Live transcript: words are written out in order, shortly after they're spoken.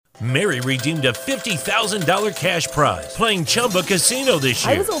Mary redeemed a $50,000 cash prize playing Chumba Casino this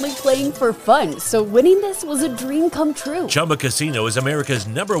year. I was only playing for fun, so winning this was a dream come true. Chumba Casino is America's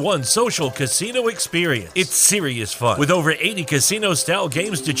 #1 social casino experience. It's serious fun. With over 80 casino-style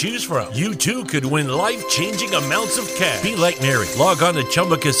games to choose from, you too could win life-changing amounts of cash. Be like Mary. Log on to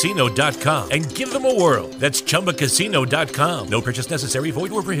ChumbaCasino.com and give them a whirl. That's ChumbaCasino.com. No purchase necessary.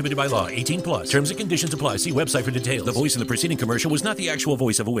 Void where prohibited by law. 18 plus. Terms and conditions apply. See website for details. The voice in the preceding commercial was not the actual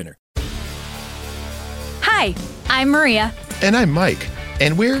voice of a winner. Hi, I'm Maria. And I'm Mike.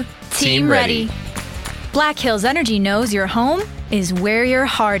 And we're Team Ready. Black Hills Energy knows your home is where your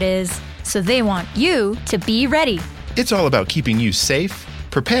heart is, so they want you to be ready. It's all about keeping you safe,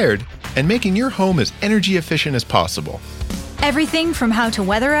 prepared, and making your home as energy efficient as possible. Everything from how to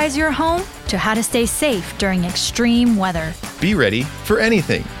weatherize your home to how to stay safe during extreme weather. Be ready for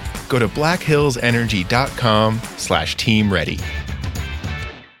anything. Go to blackhillsenergy.com/Team Ready.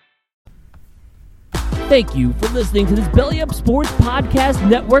 Thank you for listening to this Belly Up Sports Podcast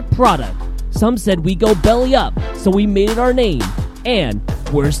Network product. Some said we go belly up, so we made it our name, and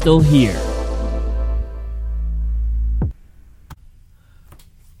we're still here.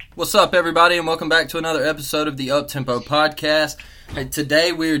 What's up, everybody, and welcome back to another episode of the Uptempo Podcast.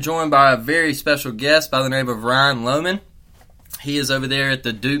 Today we are joined by a very special guest by the name of Ryan Lommen. He is over there at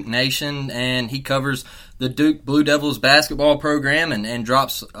the Duke Nation, and he covers the Duke Blue Devils basketball program and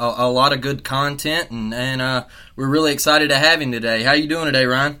drops a lot of good content, and we're really excited to have him today. How you doing today,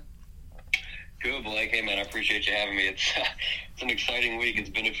 Ryan? Good, Blake. Hey, man, I appreciate you having me. It's an exciting week. It's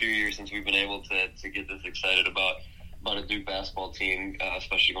been a few years since we've been able to get this excited about a Duke basketball team,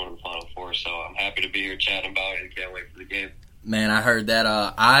 especially going to the Final Four. So I'm happy to be here chatting about it and can't wait for the game. Man, I heard that.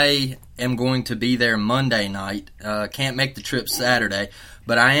 I am going to be there Monday night. Can't make the trip Saturday,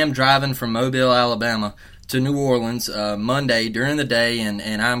 but I am driving from Mobile, Alabama to New Orleans Monday during the day,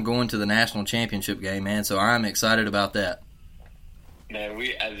 and I'm going to the national championship game, man, so I'm excited about that. Man,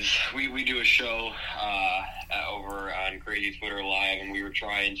 we do a show over on Crazy Twitter Live, and we were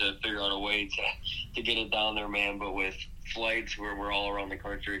trying to figure out a way to get it down there, man, but with flights where we're all around the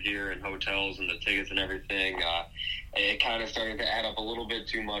country here and hotels and the tickets and everything, it kind of started to add up a little bit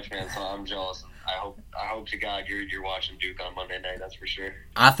too much, man, so I'm jealous. I hope to God you're watching Duke on Monday night, that's for sure.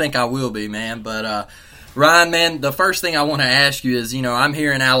 I think I will be, man, but Ryan, man, the first thing I want to ask you is, I'm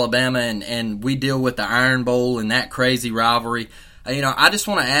here in Alabama, and we deal with the Iron Bowl and that crazy rivalry. I just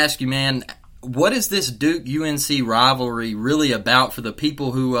want to ask you, man, what is this Duke-UNC rivalry really about for the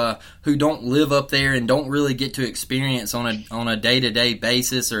people who don't live up there and don't really get to experience on a day-to-day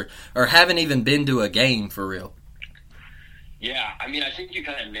basis or haven't even been to a game for real? Yeah, I mean, I think you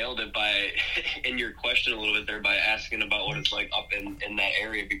kind of nailed it in your question a little bit there by asking about what it's like up in that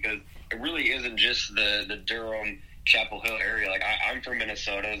area, because it really isn't just the Durham, Chapel Hill area. Like, I'm from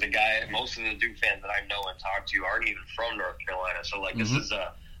Minnesota. Most of the Duke fans that I know and talk to aren't even from North Carolina. So, like, This is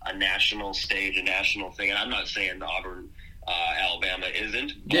a national stage, a national thing. And I'm not saying Auburn, Alabama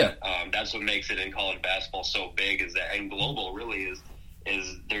isn't, but that's what makes it in college basketball so big, is that, and global really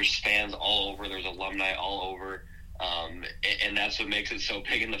is there's fans all over, there's alumni all over, and that's what makes it so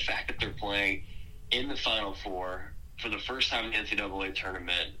big. And the fact that they're playing in the Final Four for the first time in the NCAA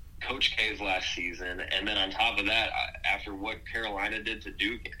tournament, Coach K's last season, and then on top of that, after what Carolina did to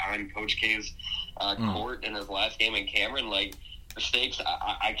Duke on Coach K's court in his last game in Cameron, like, the stakes,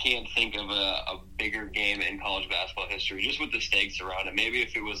 I can't think of a bigger game in college basketball history, just with the stakes around it. Maybe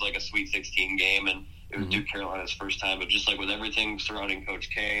if it was like a Sweet 16 game and it was Duke Carolina's first time, but just like with everything surrounding Coach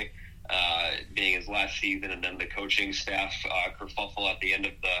K, being his last season, and then the coaching staff kerfuffle at the end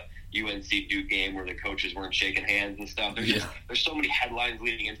of the UNC Duke game where the coaches weren't shaking hands and stuff. There's so many headlines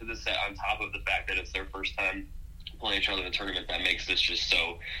leading into this set on top of the fact that it's their first time playing each other in the tournament that makes this just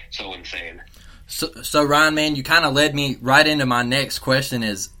so insane. So Ryan, man, you kind of led me right into my next question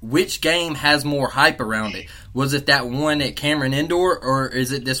is, which game has more hype around it? Was it that one at Cameron Indoor, or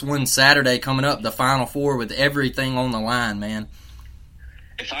is it this one Saturday coming up, the Final Four, with everything on the line, man?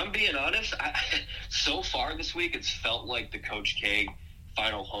 If I'm being honest, so far this week it's felt like the Coach K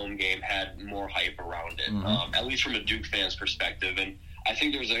final home game had more hype around it, at least from a Duke fan's perspective. And I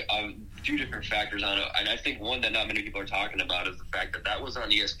think there's a few different factors on it. And I think one that not many people are talking about is the fact that was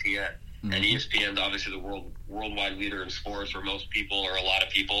on ESPN. And ESPN's obviously the worldwide leader in sports, where most people, or a lot of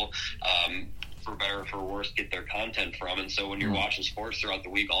people, for better or for worse, get their content from. And so when you're watching sports throughout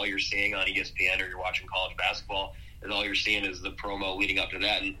the week, all you're seeing on ESPN, or you're watching college basketball, is all you're seeing is the promo leading up to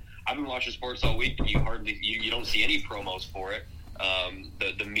that. And I've been watching sports all week, and you don't see any promos for it.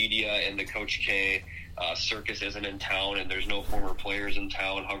 The media and the Coach K circus isn't in town, and there's no former players in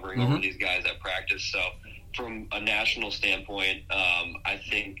town hovering over these guys at practice. So from a national standpoint, I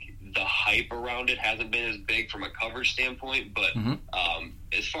think hype around it hasn't been as big from a coverage standpoint, but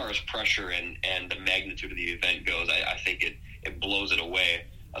as far as pressure and the magnitude of the event goes, I think it blows it away,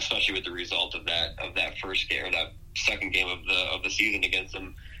 especially with the result of that first game or that second game of the season against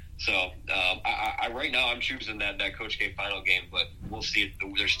them. So I right now I'm choosing that Coach K final game, but we'll see.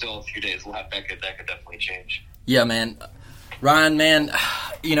 There's still a few days left. That could definitely change. Yeah, man. Ryan, man,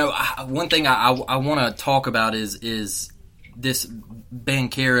 one thing I want to talk about is this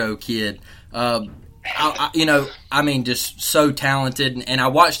Banchero kid. Just so talented, and I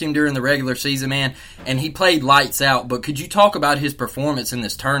watched him during the regular season, man, and he played lights out. But could you talk about his performance in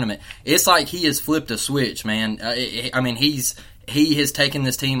this tournament? It's like he has flipped a switch, man. He has taken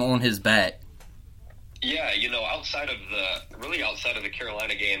this team on his back. Yeah, outside of the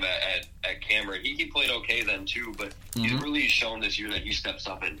Carolina game at Cameron, he played okay then too, but he's really shown this year that he steps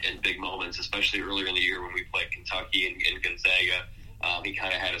up in big moments, especially earlier in the year when we played Kentucky and Gonzaga. He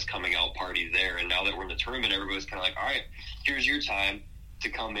kind of had his coming out party there, and now that we're in the tournament, everybody's kind of like, all right, here's your time to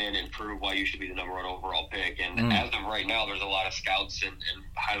come in and prove why you should be the number one overall pick. And as of right now, there's a lot of scouts and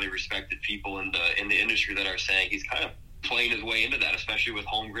highly respected people in the industry that are saying he's kind of playing his way into that, especially with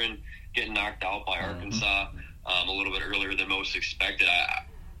Holmgren getting knocked out by Arkansas a little bit earlier than most expected.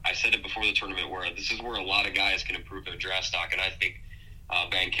 I said it before the tournament where this is where a lot of guys can improve their draft stock, and I think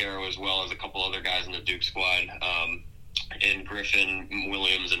Banchero, as well as a couple other guys in the Duke squad, and Griffin,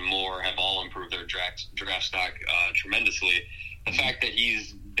 Williams, and Moore have all improved their draft stock tremendously. The fact that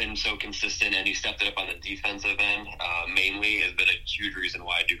he's been so consistent and he stepped it up on the defensive end mainly has been a huge reason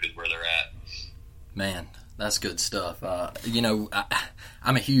why Duke is where they're at. Man, that's good stuff.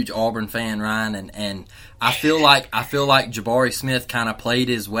 I'm a huge Auburn fan, Ryan, and I feel like Jabari Smith kind of played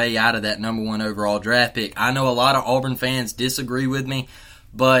his way out of that number one overall draft pick. I know a lot of Auburn fans disagree with me,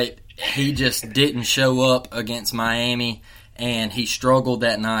 but he just didn't show up against Miami, and he struggled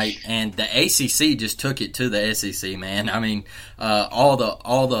that night. And the ACC just took it to the SEC, man. I mean, all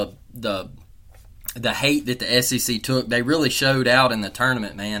the hate that the SEC took, they really showed out in the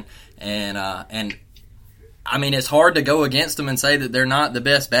tournament, man. And I mean, it's hard to go against them and say that they're not the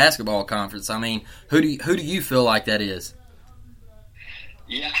best basketball conference. I mean, who do you feel like that is?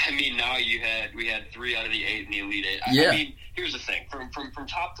 Yeah, I mean, now we had 3 out of the 8 in the Elite Eight. Yeah. I mean, here's the thing: from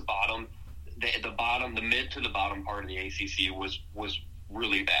top to bottom, the mid to the bottom part of the ACC was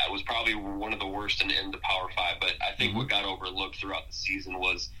really bad. It was probably one of the worst in the Power Five. But I think what got overlooked throughout the season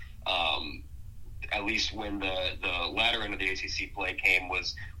was, at least when the latter end of the ACC play came,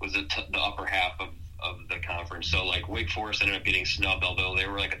 was the upper half of the conference. So like Wake Forest ended up getting snubbed, although they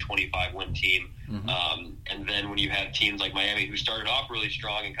were like a 25-win team. And then when you have teams like Miami who started off really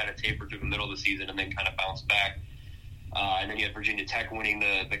strong and kind of tapered through the middle of the season and then kind of bounced back, and then you had Virginia Tech winning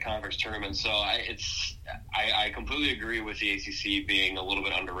the conference tournament. So I completely agree with the ACC being a little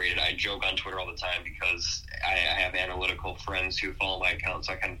bit underrated. I joke on Twitter all the time because I have analytical friends who follow my account,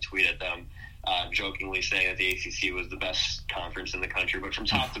 so I kind of tweet at them, jokingly saying that the ACC was the best conference in the country. But from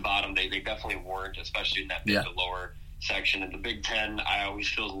top to bottom, they definitely weren't, especially in that mid to lower section. And the Big Ten, I always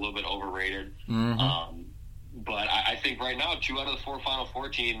feel is a little bit overrated. But I think right now, 2 out of the 4 Final Four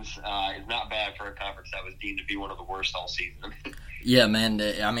teams is not bad for a conference that was deemed to be one of the worst all season. Yeah, man.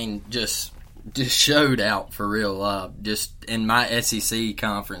 I mean, just showed out for real. Just in my SEC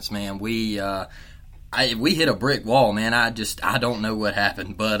conference, man, we hit a brick wall, man. I don't know what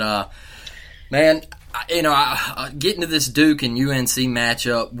happened, but man, getting to this Duke and UNC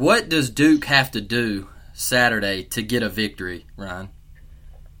matchup, what does Duke have to do Saturday to get a victory, Ryan?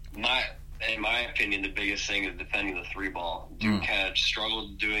 In my opinion, the biggest thing is defending the 3-ball. Duke had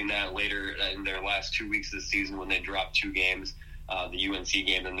struggled doing that later in their last 2 weeks of the season when they dropped 2 games, the UNC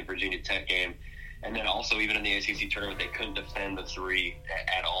game and the Virginia Tech game. And then also even in the ACC tournament, they couldn't defend the 3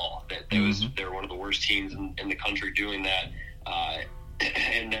 at all. They were one of the worst teams in the country doing that.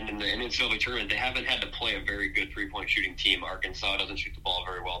 And then in the NCAA tournament, they haven't had to play a very good 3-point shooting team. Arkansas doesn't shoot the ball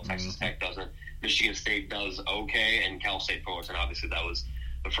very well. Texas Tech doesn't. Michigan State does okay, and Cal State Fullerton. Obviously, that was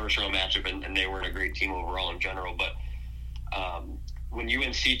the first-round matchup, and they weren't a great team overall in general. But when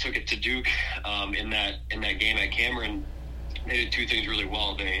UNC took it to Duke in that game at Cameron, they did 2 things really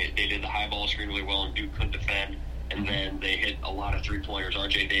well. They did the high ball screen really well, and Duke couldn't defend. And then they hit a lot of 3-pointers.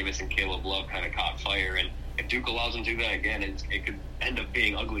 R.J. Davis and Caleb Love kind of caught fire. And if Duke allows them to do that again, it could end up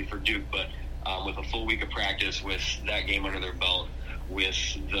being ugly for Duke. But with a full week of practice, with that game under their belt, with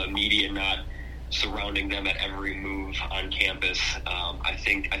the media not surrounding them at every move on campus, I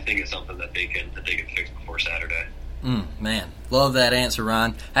think it's something that they can fix before Saturday. Man, love that answer,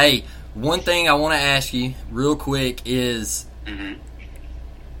 Ron. Hey, one thing I want to ask you real quick is,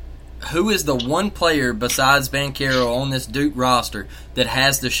 who is the one player besides Banchero on this Duke roster that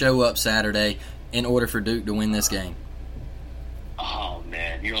has to show up Saturday in order for Duke to win this game? Oh,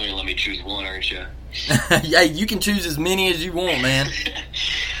 man. You're only going to let me choose one, aren't you? Yeah, you can choose as many as you want, man.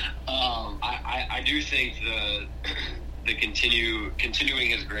 I do think the continuing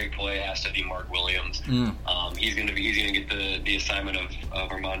his great play has to be Mark Williams. He's going to get the assignment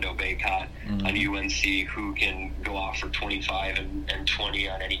of Armando Bacot on UNC, who can go off for 25 and 20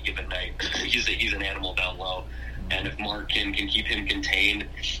 on any given night. He's an animal down low, and if Mark can keep him contained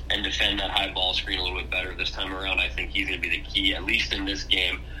and defend that high ball screen a little bit better this time around, I think he's going to be the key, at least in this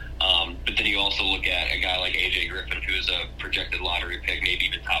game. But then you also look at a guy like A.J. Griffin, who's a projected lottery pick, maybe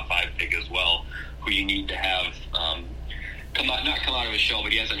even top 5 pick as well, who you need to have come out of his shell,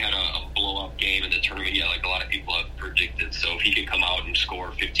 but he hasn't had a blow-up game in the tournament yet like a lot of people have predicted. So if he could come out and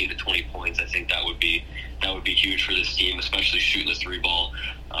score 15 to 20 points, I think that would be huge for this team, especially shooting the 3-ball,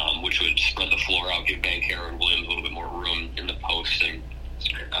 which would spread the floor out, give Banchero and Williams a little bit more room in the post and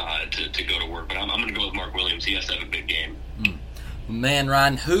to go to work. But I'm going to go with Mark Williams. He has to have a big game. Man,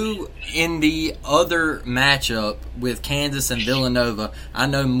 Ryan, who in the other matchup with Kansas and Villanova, I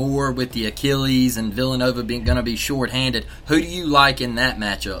know more with the Achilles and Villanova going to be shorthanded. Who do you like in that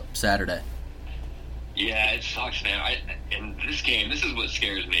matchup Saturday? Yeah, it sucks, man. In this game, this is what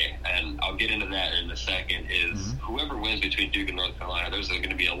scares me, and I'll get into that in a second, is whoever wins between Duke and North Carolina, there's going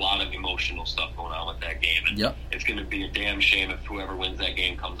to be a lot of emotional stuff going on with that game. And it's going to be a damn shame if whoever wins that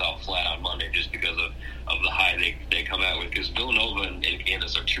game comes out flat on Monday just because of the high they come out with. Because Villanova and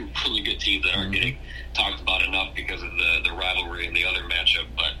Kansas are two really good teams that aren't getting talked about enough because of the rivalry in the other matchup.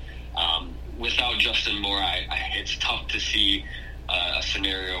 But without Justin Moore, it's tough to see a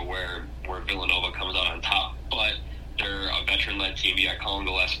scenario where Villanova comes out on top, but they're a veteran-led team. You got Colin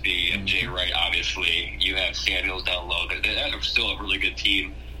Gillespie and Jay Wright, obviously. You have Samuels down low. They're still a really good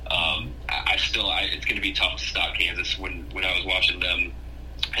team. It's going to be tough to stop Kansas. When I was watching them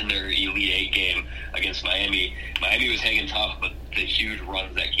in their Elite Eight game against Miami was hanging tough, but the huge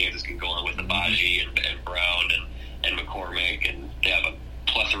runs that Kansas can go on with Abaji and Brown and McCormick, and they have a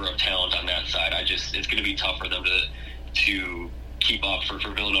plethora of talent on that side. It's going to be tough for them to keep up for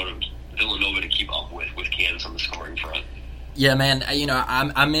Villanova to keep up with Kansas on the scoring front. Yeah, man.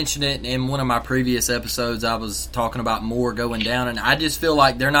 I mentioned it in one of my previous episodes. I was talking about Moore going down, and I just feel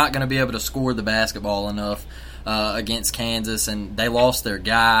like they're not going to be able to score the basketball enough against Kansas, and they lost their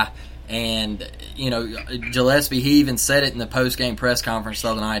guy. And, Gillespie, he even said it in the post-game press conference the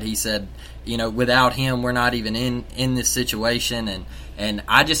other night. He said, without him, we're not even in this situation. And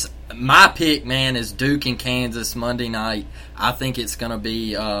my pick, man, is Duke and Kansas Monday night. I think it's going to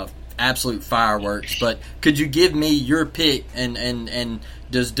be absolute fireworks. But could you give me your pick? And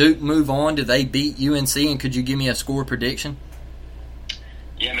does Duke move on? Do they beat UNC? And could you give me a score prediction?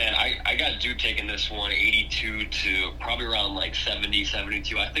 Yeah, man, I got Duke taking this one 82 to probably around like 70,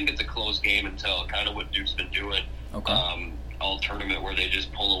 72. I think it's a close game until kind of what Duke's been doing all tournament, where they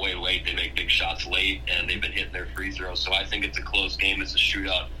just pull away late. They make big shots late, and they've been hitting their free throws. So I think it's a close game. It's a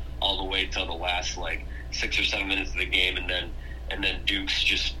shootout all the way till the last like 6 or 7 minutes of the game, and then Duke's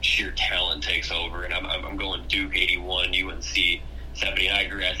just sheer talent takes over. And I'm going Duke 81, UNC 70. And I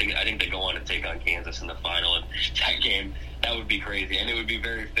agree. I think they go on to take on Kansas in the final, and that game, that would be crazy. And it would be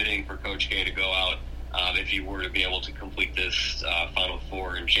very fitting for Coach K to go out if he were to be able to complete this Final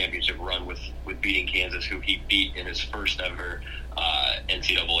Four and championship run with beating Kansas, who he beat in his first ever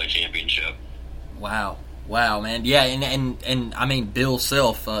NCAA championship. Wow, man. Yeah, and I mean, Bill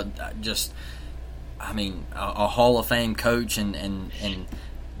Self, a Hall of Fame coach, and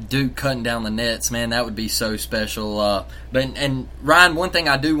Duke cutting down the nets, man, that would be so special. But Ryan, one thing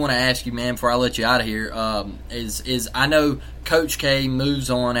I do want to ask you, man, before I let you out of here, is I know Coach K moves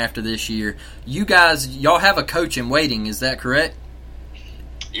on after this year. You guys, y'all have a coach in waiting, is that correct?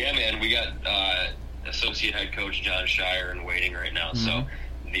 Yeah, man, we got associate head coach John Shire in waiting right now. So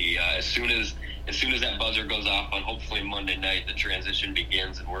the as soon as that buzzer goes off on hopefully Monday night, the transition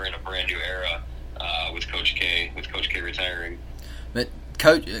begins, and we're in a brand new era with Coach K retiring. But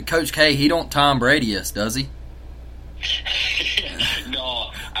Coach K, he don't Tom Brady us, does he?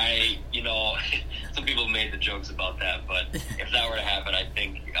 No, some people made the jokes about that, but if that were to happen, I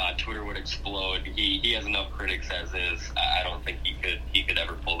think Twitter would explode. He has enough critics as is. I don't think he could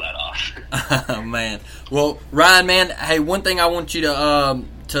ever pull that off. Oh, man. Well, Ryan, man, hey, one thing I want you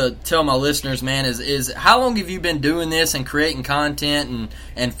to tell my listeners, man, is how long have you been doing this and creating content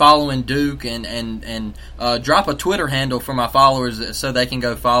and following Duke, and drop a Twitter handle for my followers so they can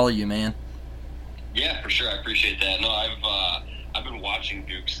go follow you, man. Yeah, for sure. I appreciate that. No, I've been watching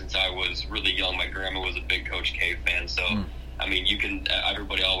Duke since I was really young. My grandma was a big Coach K fan, so I mean,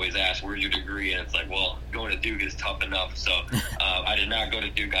 everybody always asks, where's your degree? And it's like, well, going to Duke is tough enough. So I did not go to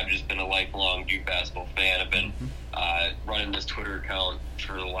Duke. I've just been a lifelong Duke basketball fan. I've been running this Twitter account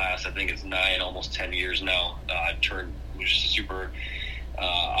for the last, I think it's 9, almost 10 years now. It was just a super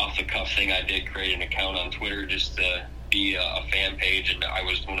off-the-cuff thing I did, create an account on Twitter just to be a fan page, and I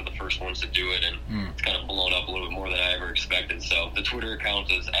was one of the first ones to do it, and it's kind of blown up a little bit more than I ever expected. So the Twitter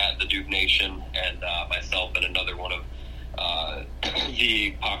account is at the Duke Nation, and myself and another one of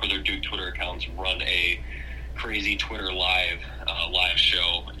the popular Duke Twitter accounts run a crazy Twitter live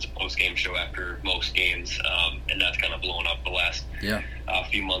show. It's a post-game show after most games, and that's kind of blown up the last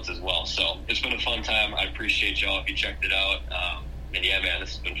few months as well. So it's been a fun time. I appreciate y'all if you checked it out. And yeah, man,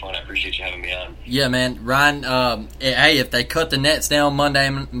 this has been fun. I appreciate you having me on. Yeah, man. Ryan, hey, if they cut the nets down Monday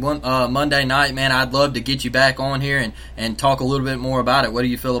night, man, I'd love to get you back on here and talk a little bit more about it. What do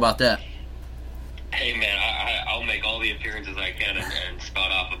you feel about that? Hey, man, I'll make all the appearances I can and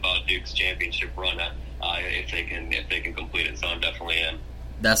spout off about Duke's championship run if they can complete it. So I'm definitely in.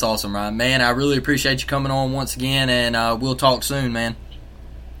 That's awesome, Ryan. Man, I really appreciate you coming on once again, and we'll talk soon, man.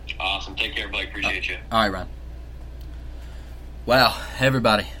 Awesome. Take care, Blake. Appreciate you. All right, Ryan. Wow,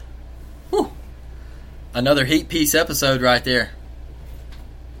 everybody. Whew. Another heat piece episode right there.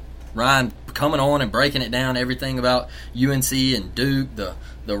 Ryan coming on and breaking it down, everything about UNC and Duke,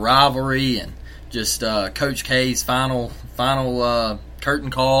 the rivalry, and just Coach K's final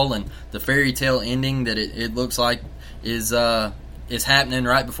curtain call and the fairy tale ending that it looks like is happening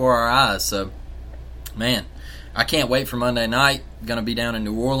right before our eyes. So, man, I can't wait for Monday night. Going to be down in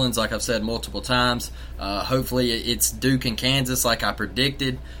New Orleans, like I've said multiple times. Hopefully it's Duke and Kansas like I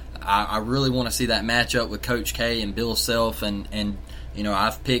predicted. I really want to see that matchup with Coach K and Bill Self, and you know,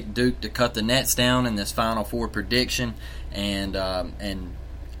 I've picked Duke to cut the nets down in this Final Four prediction, and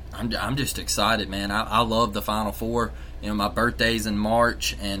I'm just excited, man. I love the Final Four. You know, my birthday's in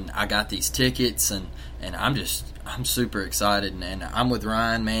March, and I got these tickets, and I'm super excited, and I'm with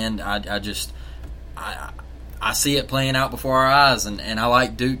Ryan, man. I see it playing out before our eyes, and I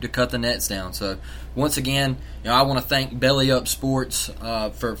like Duke to cut the nets down. So once again, you know, I want to thank Belly Up Sports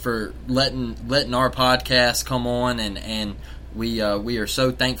for letting our podcast come on, and we are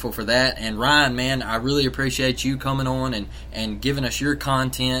so thankful for that. And Ryan, man, I really appreciate you coming on and giving us your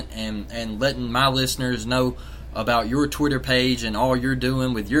content and letting my listeners know about your Twitter page and all you're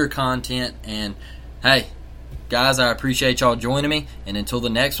doing with your content. And hey, guys, I appreciate y'all joining me, and until the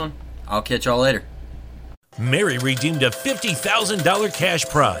next one, I'll catch y'all later. Mary redeemed a $50,000 cash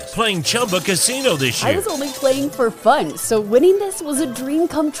prize playing Chumba Casino this year. I was only playing for fun, so winning this was a dream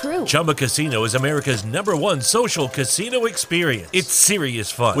come true. Chumba Casino is America's #1 social casino experience. It's serious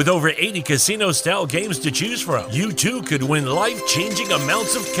fun. With over 80 casino-style games to choose from, you too could win life-changing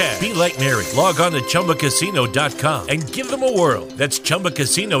amounts of cash. Be like Mary. Log on to ChumbaCasino.com and give them a whirl. That's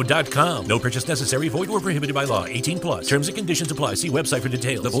ChumbaCasino.com. No purchase necessary. Void or prohibited by law. 18+. Terms and conditions apply. See website for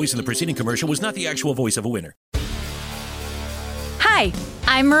details. The voice in the preceding commercial was not the actual voice of a winner. Hi,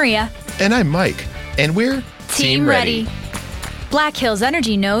 I'm Maria. And I'm Mike. And we're Team Ready. Black Hills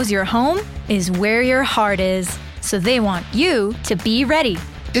Energy knows your home is where your heart is, so they want you to be ready.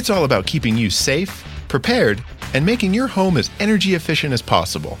 It's all about keeping you safe, prepared, and making your home as energy efficient as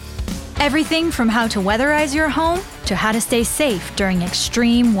possible. Everything from how to weatherize your home to how to stay safe during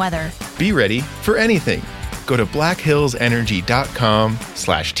extreme weather. Be ready for anything. Go to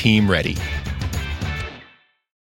blackhillsenergy.com/teamready.